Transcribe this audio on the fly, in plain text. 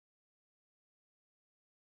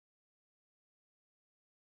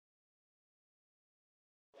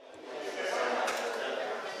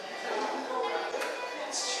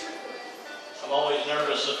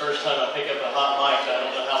service the first time I pick up a hot mic. I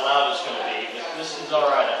don't know how loud it's going to be, but this is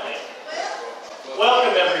all right, I think.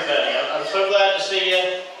 Welcome, everybody. I'm so glad to see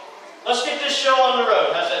you. Let's get this show on the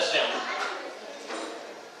road. How's that sound?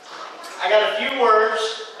 I got a few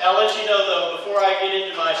words. I'll let you know, though, before I get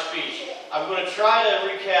into my speech. I'm going to try to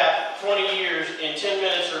recap 20 years in 10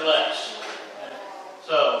 minutes or less.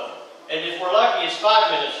 So, and if we're lucky, it's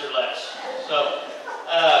 5 minutes or less. So,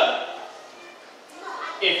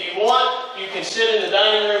 if you want, you can sit in the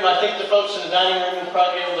dining room. I think the folks in the dining room will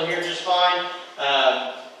probably be able to hear just fine.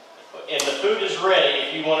 And the food is ready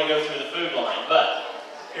if you want to go through the food line. But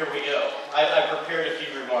here we go. I prepared a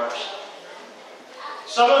few remarks.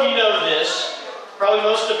 Some of you know this. Probably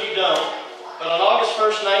most of you don't. But on August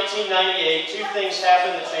 1st, 1998, two things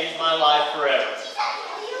happened that changed my life forever.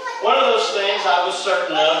 One of those things I was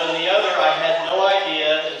certain of, and the other I had no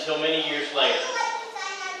idea until many years later.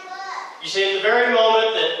 You see, at the very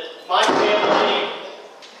moment that my family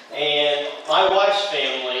and my wife's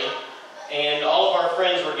family and all of our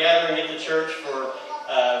friends were gathering at the church for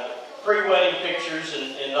pre-wedding pictures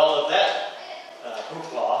and all of that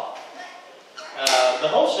hoopla, the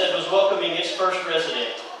Homestead was welcoming its first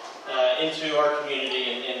resident into our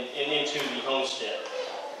community and into the Homestead.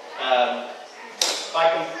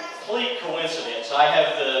 By complete coincidence, I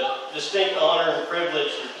have the distinct honor and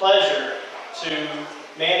privilege and pleasure to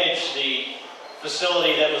manage the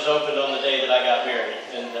facility that was opened on the day that I got married.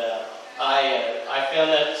 And I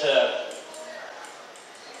found that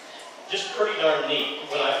just pretty darn neat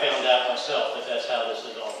when I found out myself that that's how this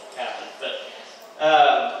has all happened. But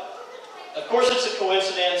of course it's a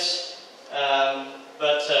coincidence,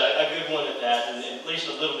 but a good one at that, and at least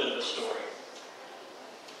a little bit of a story.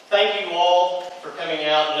 Thank you all for coming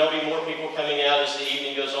out, and there'll be more people coming out as the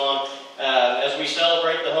evening goes on. As we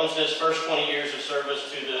celebrate the Homestead's first 20 years of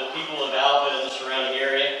service to the people of Alva and the surrounding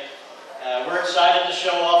area. We're excited to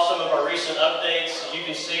show off some of our recent updates. You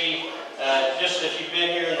can see, just if you've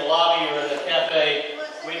been here in the lobby or in the cafe,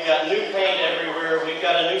 we've got new paint everywhere, we've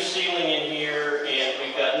got a new ceiling in here, and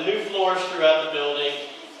we've got new floors throughout the building,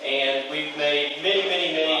 and we've made many,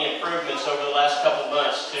 many, many improvements over the last couple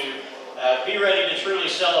months to be ready to truly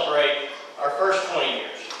celebrate our first 20 years.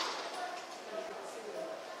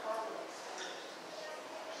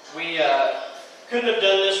 We couldn't have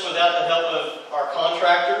done this without the help of our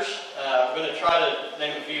contractors. I'm going to try to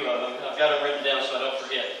name a few of them. I've got them written down so I don't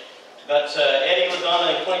forget. But Eddie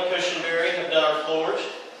LaDonna and Clint Cushenberry have done our floors.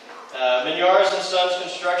 Mignar's and Sons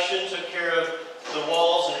Construction took care of the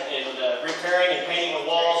walls and repairing and painting the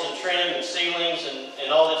walls and trimming and ceilings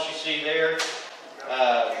and all that you see there.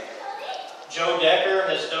 Joe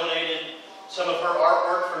Decker has donated some of her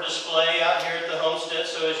artwork for display out here at the Homestead,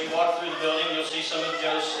 so as you walk through the building, you'll see some of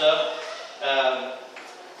Joe's stuff.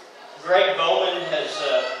 Greg Bowman has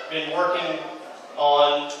been working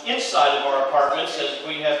on inside of our apartments as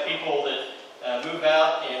we have people that move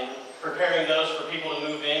out and preparing those for people to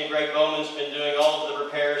move in. Greg Bowman's been doing all of the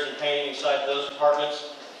repairs and painting inside those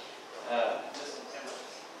apartments.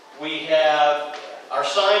 We have our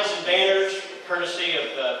signs and banners courtesy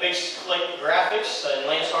of Big Slick Graphics and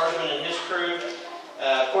Lance Harsman and his crew.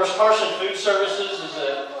 Of course, Carson Food Services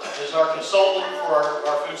is our consultant for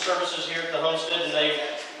our food services here at the Homestead, and they've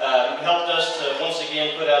helped us to once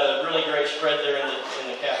again put out a really great spread there in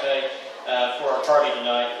the cafe for our party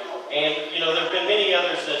tonight. And you know, there have been many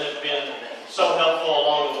others that have been so helpful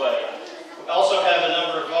along the way. We also have a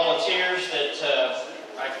number of volunteers that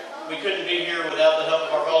we couldn't be here without the help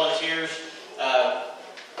of our volunteers.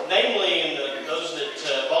 Namely, those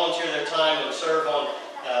that volunteer their time and serve on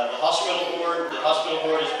the hospital board. The hospital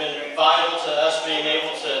board has been vital to us being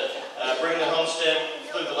able to bring the Homestead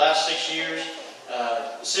through the last 6 years.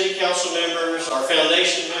 City council members, our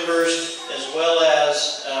foundation members, as well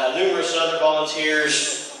as numerous other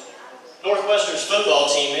volunteers. Northwestern's football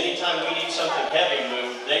team, anytime we need something heavy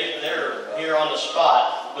moved, they're here on the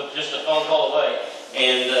spot with just a phone call away.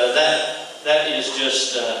 And that is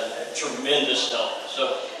just tremendous help.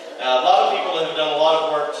 So a lot of people have done a lot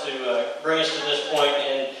of work to bring us to this point,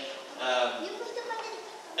 and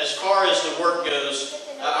as far as the work goes,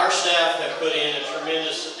 our staff have put in a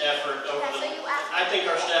tremendous effort I think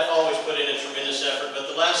our staff always put in a tremendous effort, but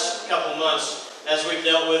the last couple months, as we've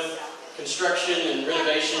dealt with construction and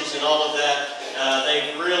renovations and all of that,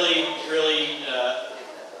 they've really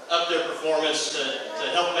upped their performance to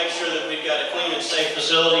help make sure that we've got a clean and safe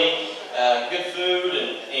facility, good food,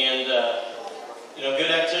 and you know,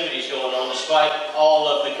 good activities going on despite all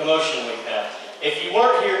of the commotion we've had. If you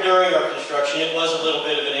weren't here during our construction, it was a little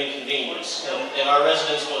bit of an inconvenience, and our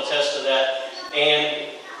residents will attest to that.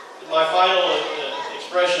 And my final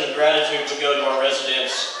expression of gratitude would go to our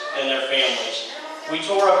residents and their families. we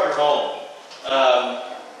tore up your home.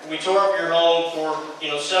 We tore up your home for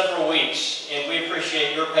several weeks, and we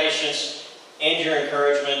appreciate your patience and your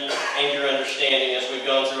encouragement and your understanding as we've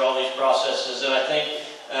gone through all these processes. And I think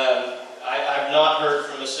I've not heard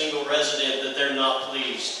from a single resident that they're not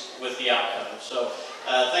pleased with the outcome. So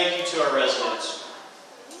thank you to our residents.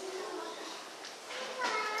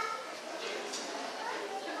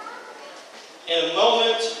 In a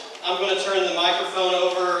moment, I'm going to turn the microphone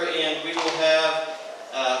over and we will have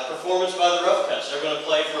performance by the Rough Cuts. They're going to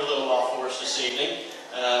play for a little while for us this evening.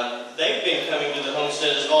 They've been coming to the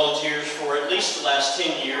Homestead as volunteers for at least the last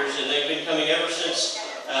 10 years, and they've been coming ever since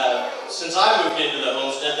I moved into the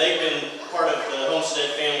Homestead. They've been part of the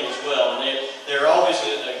Homestead family as well, and they're always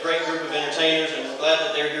a great group of entertainers, and we're glad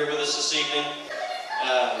that they're here with us this evening.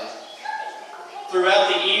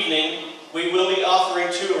 Throughout the evening, we will be offering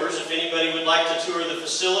tours if anybody would like to tour the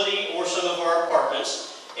facility or some of our apartments.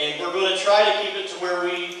 And we're going to try to keep it to where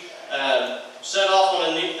we set off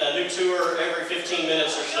on a new tour every 15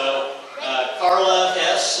 minutes or so. Carla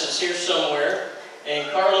Hess is here somewhere, and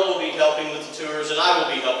Carla will be helping with the tours, and I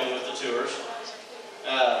will be helping with the tours.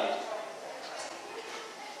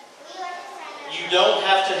 You don't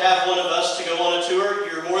have to have one of us to go on a tour.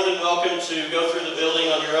 You're more than welcome to go through the building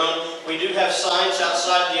on your own. We do have signs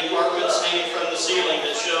outside the apartments hanging from the ceiling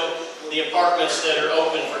that show the apartments that are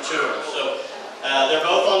open for tours. So they're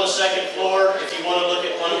both on the second floor. If you want to look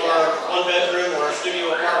at one of our one-bedroom or our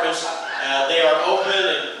studio apartments, they are open,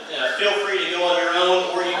 and feel free to go on your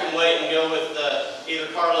own, or you can wait and go with either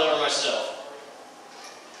Carla or myself.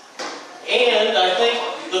 And I think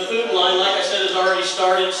the food line, like I said, has already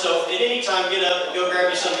started, so at any time get up and go grab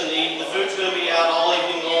you something to eat. The food's going to be out all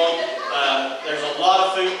evening long. There's a lot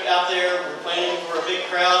of food out there. We're planning for a big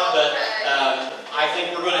crowd, but I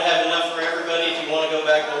think we're going to have enough for everybody if you want to go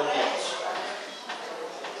back more than once.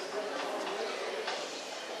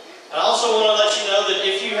 I also want to let you know that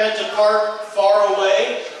if you had to park far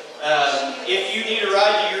away, if you need a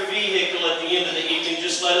ride to your vehicle at the end of the evening,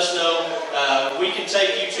 just let us know. We can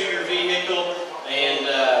take you to your vehicle, and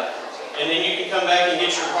then you can come back and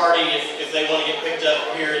get your party if they want to get picked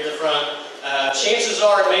up here at the front. Chances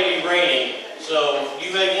are it may be raining, so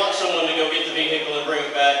you may want someone to go get the vehicle and bring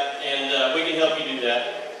it back, and we can help you do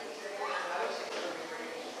that.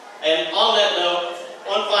 And on that note,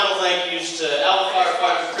 one final thank yous to Alva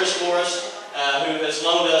Firefighter Chris Morris, who has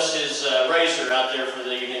loaned us his razor out there for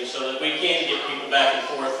the evening so that we can get people back and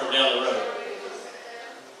forth from down the road.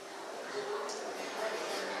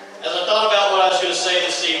 As I thought about what I was going to say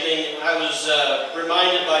this evening, I was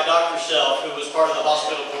reminded by Dr. Self, who was part of the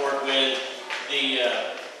hospital board when the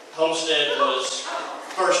Homestead was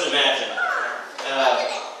first imagined.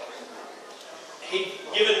 He'd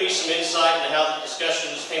given me some insight into how the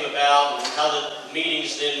discussions came about and how the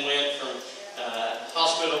meetings then went from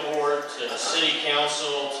hospital board to city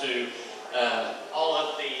council to all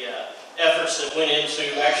of the efforts that went into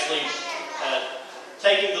actually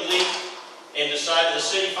taking the leap and the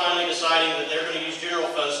city finally deciding that they're going to use general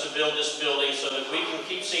funds to build this building so that we can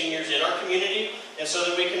keep seniors in our community and so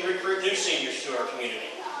that we can recruit new seniors to our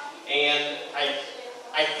community. And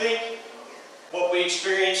I think what we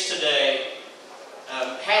experience today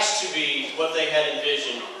has to be what they had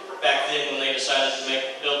envisioned back then when they decided to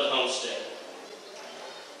build the Homestead.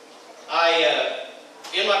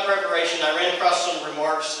 In my preparation, I ran across some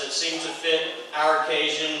remarks that seemed to fit our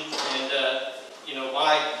occasion and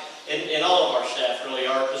and all of our staff really,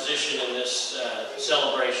 our position in this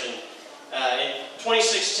celebration. In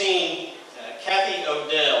 2016, Kathy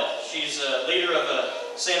Odell, she's a leader of a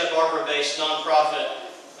Santa Barbara-based nonprofit.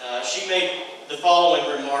 She made the following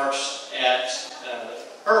remarks at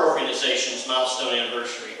her organization's milestone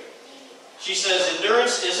anniversary. She says,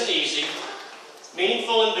 "Endurance isn't easy.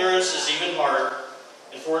 Meaningful endurance is even harder.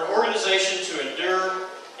 And for an organization to endure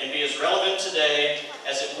and be as relevant today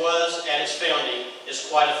as it was at its founding is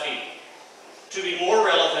quite a feat. To be more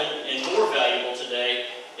relevant and more valuable today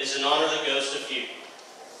is an honor that goes to few."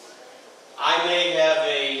 I may have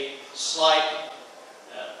a slight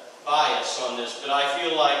bias on this, but I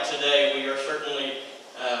feel like today we are certainly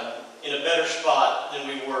in a better spot than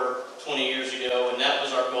we were 20 years ago, and that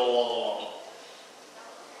was our goal all along.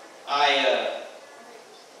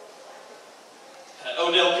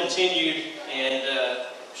 Odell continued, and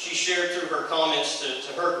she shared through her comments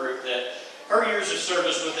to her group that her years of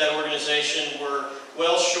service with that organization were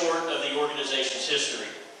well short of the organization's history,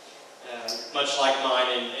 much like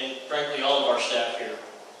mine and frankly all of our staff here.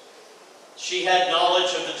 She had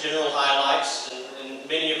knowledge of the general highlights, and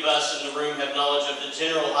many of us in the room have knowledge of the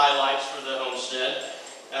general highlights for the Homestead,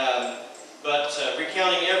 but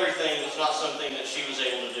recounting everything was not something that she was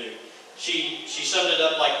able to do. she summed it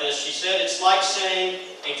up like this. She said, it's like saying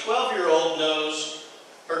a 12-year-old knows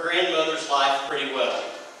her grandmother's life pretty well.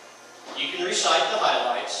 You can recite the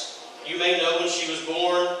highlights. You may know when she was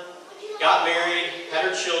born, got married, had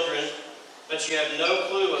her children, but you have no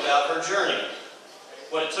clue about her journey.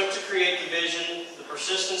 What it took to create the vision, the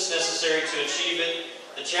persistence necessary to achieve it,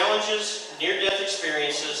 the challenges, near-death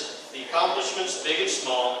experiences, the accomplishments, big and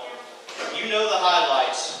small. You know the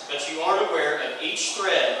highlights, but you aren't aware of each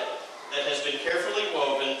thread that has been carefully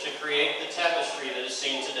woven to create the tapestry that is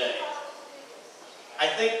seen today. I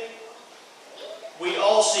think we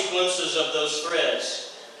all see glimpses of those threads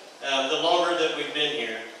the longer that we've been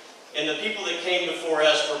here. And the people that came before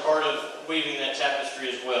us were part of weaving that tapestry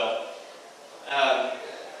as well.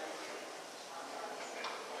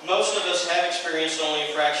 Most of us have experienced only a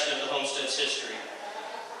fraction of the Homestead's history.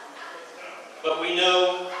 But we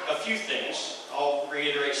know a few things. I'll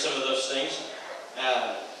reiterate some of those things.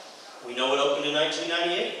 We know it opened in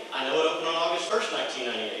 1998. I know it opened on August 1st,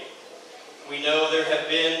 1998. We know there have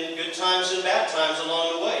been good times and bad times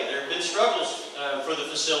along the way. There have been struggles for the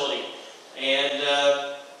facility. And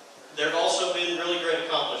there have also been really great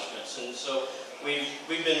accomplishments. And so we've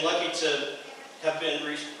been lucky to have been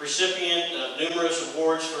recipient of numerous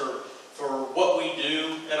awards for what we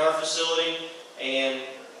do at our facility.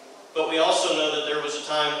 But we also know that there was a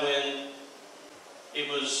time when it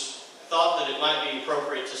was thought that it might be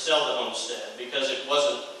appropriate to sell the homestead because it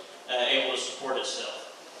wasn't able to support itself.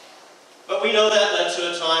 But we know that led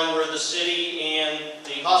to a time where the city and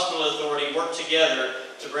the hospital authority worked together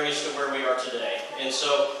to bring us to where we are today. And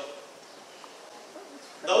so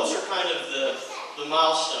those are kind of the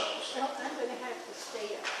milestones. Well, I'm going to have to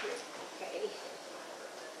stay up here, okay?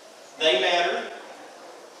 They matter,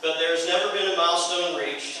 but there's never been a milestone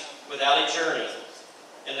reached without a journey.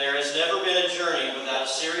 And there has never been a journey without a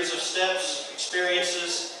series of steps,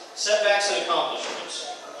 experiences, setbacks, and accomplishments.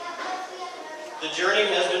 The journey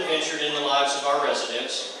has been ventured in the lives of our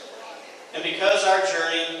residents. And because our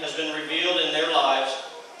journey has been revealed in their lives,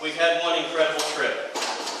 we've had one incredible trip.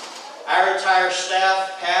 Our entire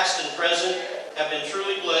staff, past and present, have been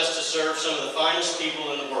truly blessed to serve some of the finest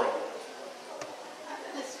people in the world.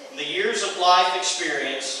 The years of life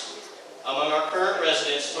experience among our current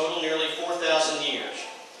residents total nearly 4,000 years.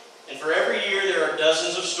 And for every year there are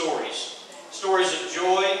dozens of stories. Stories of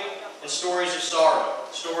joy and stories of sorrow.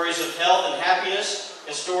 Stories of health and happiness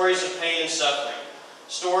and stories of pain and suffering.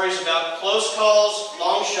 Stories about close calls,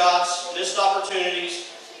 long shots, missed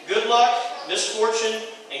opportunities, good luck, misfortune,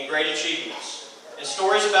 and great achievements. And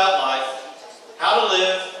stories about life, how to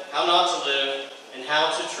live, how not to live, and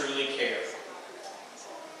how to truly care.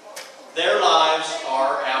 Their lives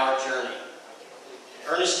are our journey.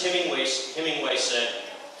 Ernest Hemingway said,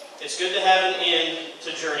 "It's good to have an end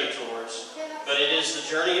to journey towards, but it is the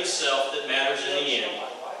journey itself that matters in the end.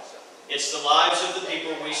 It's the lives of the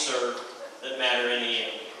people we serve that matter in the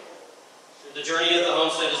end." The journey of the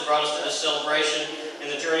Homestead has brought us to this celebration,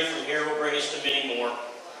 and the journey from here will bring us to many more.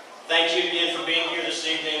 Thank you again for being here this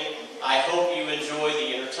evening. I hope you enjoy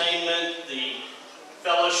the entertainment, the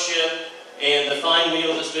fellowship, and the fine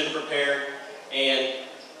meal that's been prepared, and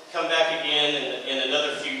come back again in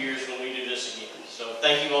another few years when we do this again. So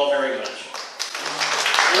thank you all very much.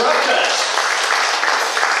 You're up, guys.